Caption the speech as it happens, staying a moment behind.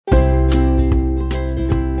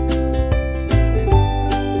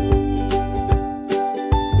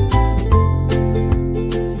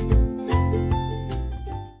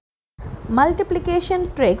multiplication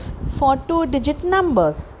tricks for 2-digit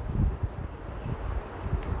numbers.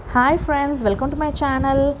 Hi friends, welcome to my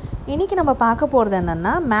channel. இன்னைக்கு நம்ம பார்க்க போறது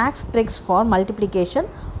என்னன்னா max tricks for multiplication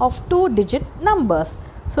of 2-digit numbers.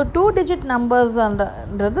 So 2-digit numbers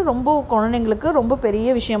ன்றது ரொம்ப குழந்தைகளுக்கு ரொம்ப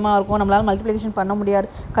பெரிய விஷயமா இருக்கும். நம்மளால மல்டிப்ளிகேஷன் பண்ண முடியாது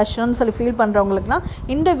கஷ்டம்னு சொல்லி ஃபீல் பண்றவங்களுக்குலாம்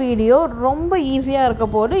இந்த வீடியோ ரொம்ப ஈஸியா இருக்க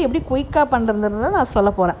போது எப்படி குயிக்கா பண்றதுன்றத நான்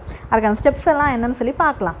சொல்ல போறேன். அதுக்கான ஸ்டெப்ஸ் எல்லாம் என்னன்னு சொல்லி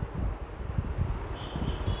பார்க்கலாம்.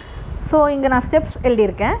 So இங்க நான் ஸ்டெப்ஸ் எழுதி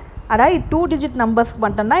இருக்கேன். அதாவது 2-digit நம்பர்ஸ்க்கு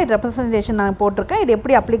மட்டும் தான் இது ரெப்ரசன்டேஷன் நான் போட்டுருக்கேன். இது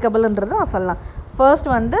எப்படி அப்ளிகபிள்ன்றது நான் சொல்லலாம். ஃபர்ஸ்ட்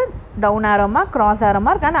வந்து down arrow mark, cross arrow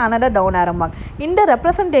mark and another down arrow mark. இந்த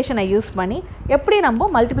ரெப்ரசன்டேஷனை யூஸ் பண்ணி எப்படி நம்ம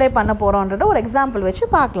மல்டிப்ளை பண்ண போகிறோன்றத ஒரு எக்ஸாம்பிள் வச்சு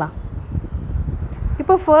பார்க்கலாம்.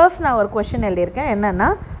 இப்போ ஃபர்ஸ்ட் நான் ஒரு கொஷின் எழுதியிருக்கேன். என்னென்னா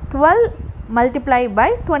 12 மல்டிப்ளை பை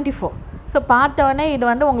 24. ஸோ பார்த்தோன்னே இது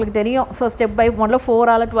வந்து உங்களுக்கு தெரியும். ஸோ ஸ்டெப் பை முதல்ல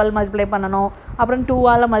 4ஆல் 12 மல்டிப்ளை பண்ணணும், அப்புறம்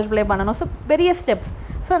 2ஆல் மல்டிப்ளை பண்ணணும். ஸோ பெரிய ஸ்டெப்ஸ்.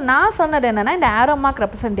 ஸோ நான் சொன்னது என்னென்னா இந்த ஆரோ mark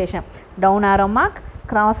representation down arrow mark,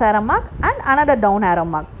 cross arrow mark and another down arrow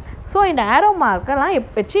mark. So இந்த ஆரோ மார்க்கெல்லாம்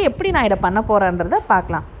வச்சு எப்படி நான் இதை பண்ண போகிறேன்றதை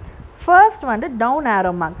பார்க்கலாம். ஃபர்ஸ்ட் வந்து டவுன்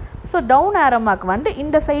ஆரோ மார்க். ஸோ டவுன் ஆரோ மார்க் வந்து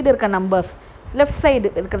இந்த சைடு இருக்க நம்பர்ஸ், லெஃப்ட் சைடு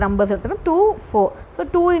இருக்கிற நம்பர்ஸ் எடுத்துக்கணும். 2, 4. ஸோ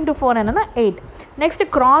 2 × 4 என்னென்னா 8. நெக்ஸ்ட்டு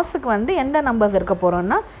கிராஸுக்கு வந்து எந்த நம்பர்ஸ் இருக்க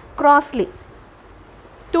போகிறோன்னா க்ராஸ்லி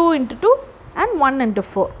 2 × 2 அண்ட் 1 ×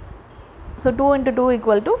 4. So 2 × 2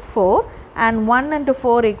 = 4 and 1 ×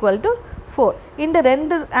 4 = 4. இந்த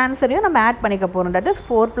ரெண்டு ஆன்சரையும் நம்ம ஆட் பண்ணிக்க போகிறோம். That is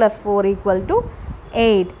 4 + 4 =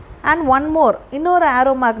 8. And one more, இன்னொரு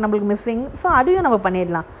ஆரோ மார்க் நம்மளுக்கு மிஸ்ஸிங். ஸோ அதையும் நம்ம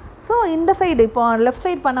பண்ணிடலாம். ஸோ இந்த சைடு இப்போ லெஃப்ட்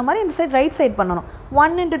சைடு பண்ண மாதிரி இந்த சைடு ரைட் சைடு பண்ணணும்.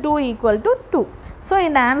 1 × 2 = 2. ஸோ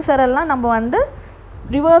இந்த ஆன்சரெல்லாம் நம்ம வந்து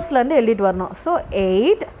ரிவர்ஸ்லேருந்து எழுதிட்டு வரணும். So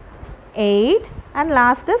 8 and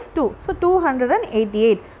last is 2. So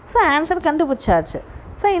 288. So answer கண்டுபிடிச்சாச்சு.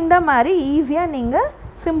 ஸோ இந்த மாதிரி ஈஸியாக நீங்கள்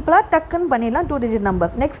சிம்பிளாக டக்குன்னு பண்ணிடலாம் 2-digit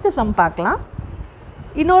நம்பர்ஸ். நெக்ஸ்ட்டு சம் பார்க்கலாம்.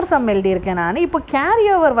 இன்னொரு சம் எழுதியிருக்கேன் நான். இப்போ கேரி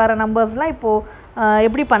ஓவர் வர நம்பர்ஸ்லாம் இப்போது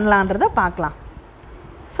எப்படி பண்ணலான்றதை பார்க்கலாம்.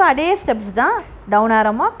 ஸோ அதே ஸ்டெப்ஸ் தான். Down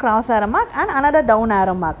arrow mark, cross arrow mark and another down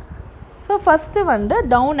arrow mark. So first வந்து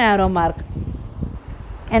டவுன் ஆரோ மார்க்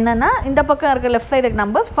என்னென்னா இந்த பக்கம் இருக்க லெஃப்ட் சைடு இருக்க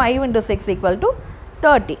நம்பர்ஸ் 5 × 6 =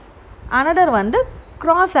 30. அனதர் வந்து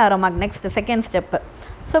கிராஸ் ஆரோ mark. Next second step.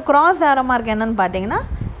 So cross ஆரோ மார்க் என்னென்னு பார்த்தீங்கன்னா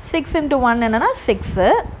 6 × 1 என்னென்னா 6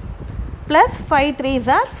 ப்ளஸ் 5 3s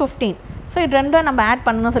are 15. ஸோ இது ரெண்டும் நம்ம ஆட்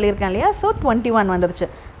பண்ணணும்னு சொல்லியிருக்கேன் இல்லையா. ஸோ 21 வந்துருச்சு.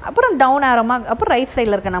 அப்புறம் டவுன் ஆரோ மார்க், அப்புறம் ரைட்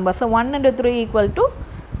சைடில் இருக்க நம்பர். ஸோ 1 × 3 =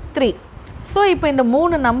 3. ஸோ இப்போ இந்த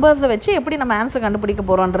 3 நம்பர்ஸை வச்சு எப்படி நம்ம ஆன்சர் கண்டுபிடிக்க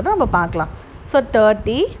போகிறோன்றதை நம்ம பார்க்கலாம். ஸோ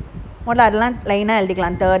 30, முதல்ல அதெல்லாம் லைனாக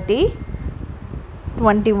எழுதிக்கலாம். 30,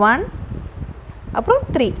 21 அப்புறம்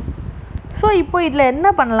 3. ஸோ இப்போ இதில் என்ன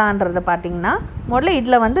பண்ணலான்றதை பார்த்தீங்கன்னா முதல்ல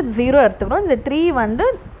இதில் வந்து 0 எடுத்துக்கிறோம். இந்த 3 வந்து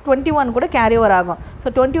 21 கூட கேரி ஓவர் ஆகும். So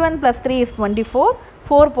 21 + 3 is 24.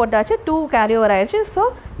 4 போட்டாச்சு, 2 கேரி ஓவர் ஆகிடுச்சு. So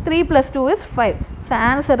 3 + 2 is 5. So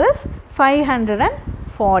answer is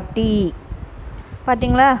 540.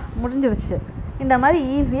 பார்த்தீங்களா, முடிஞ்சிருச்சு. இந்த மாதிரி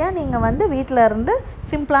ஈஸியாக நீங்கள் வந்து வீட்டில் இருந்து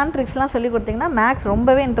சிம்பிளான ட்ரிக்ஸ்லாம் சொல்லி கொடுத்தீங்கன்னா மேக்ஸ்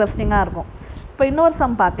ரொம்பவே இன்ட்ரெஸ்டிங்காக இருக்கும். இப்போ இன்னொரு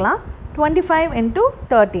சம் பார்க்கலாம். 25 ×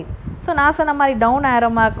 13. ஸோ நான் சொன்ன மாதிரி டவுன் ஆரோ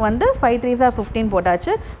மார்க் வந்து 5 3s are 15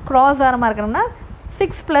 போட்டாச்சு. கிராஸ் ஆரோ மார்க் என்னென்னா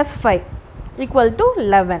 6 + 5 =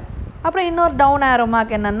 11. அப்புறம் இன்னொரு டவுன் ஆரோ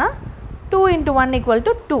மார்க் என்னென்னா 2 × 1 =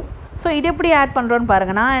 2. ஸோ இது எப்படி ஆட் பண்ணுறோன்னு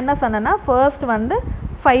பாருங்கள். நான் என்ன சொன்னேன்னா ஃபர்ஸ்ட் வந்து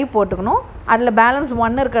 5 போட்டுக்கணும். அதில் பேலன்ஸ்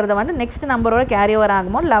 1 இருக்கிறத வந்து நெக்ஸ்ட் நம்பரோட கேரி ஓவர்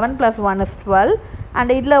ஆகும்போது 11 + 1 is 12.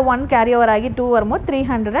 அண்ட் இதில் 1 கேரி ஓவர் ஆகி 2 வரும்போது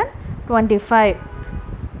 325.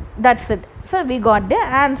 That's it. So we got the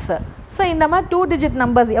answer. So இந்த மாதிரி 2-digit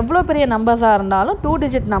நம்பர்ஸ் எவ்வளோ பெரிய நம்பர்ஸாக இருந்தாலும்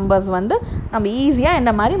 2-digit நம்பர்ஸ் வந்து நம்ம ஈஸியாக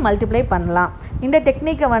இந்த மாதிரி மல்டிப்ளை பண்ணலாம். இந்த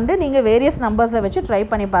டெக்னிக்கை வந்து நீங்கள் வேரியஸ் நம்பர்ஸை வச்சு ட்ரை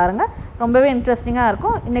பண்ணி பாருங்கள். ரொம்பவே இன்ட்ரெஸ்டிங்காக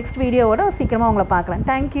இருக்கும். நெக்ஸ்ட் வீடியோவோட சீக்கிரமாக உங்களை பார்க்குறேன்.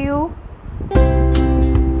 தேங்க்யூ.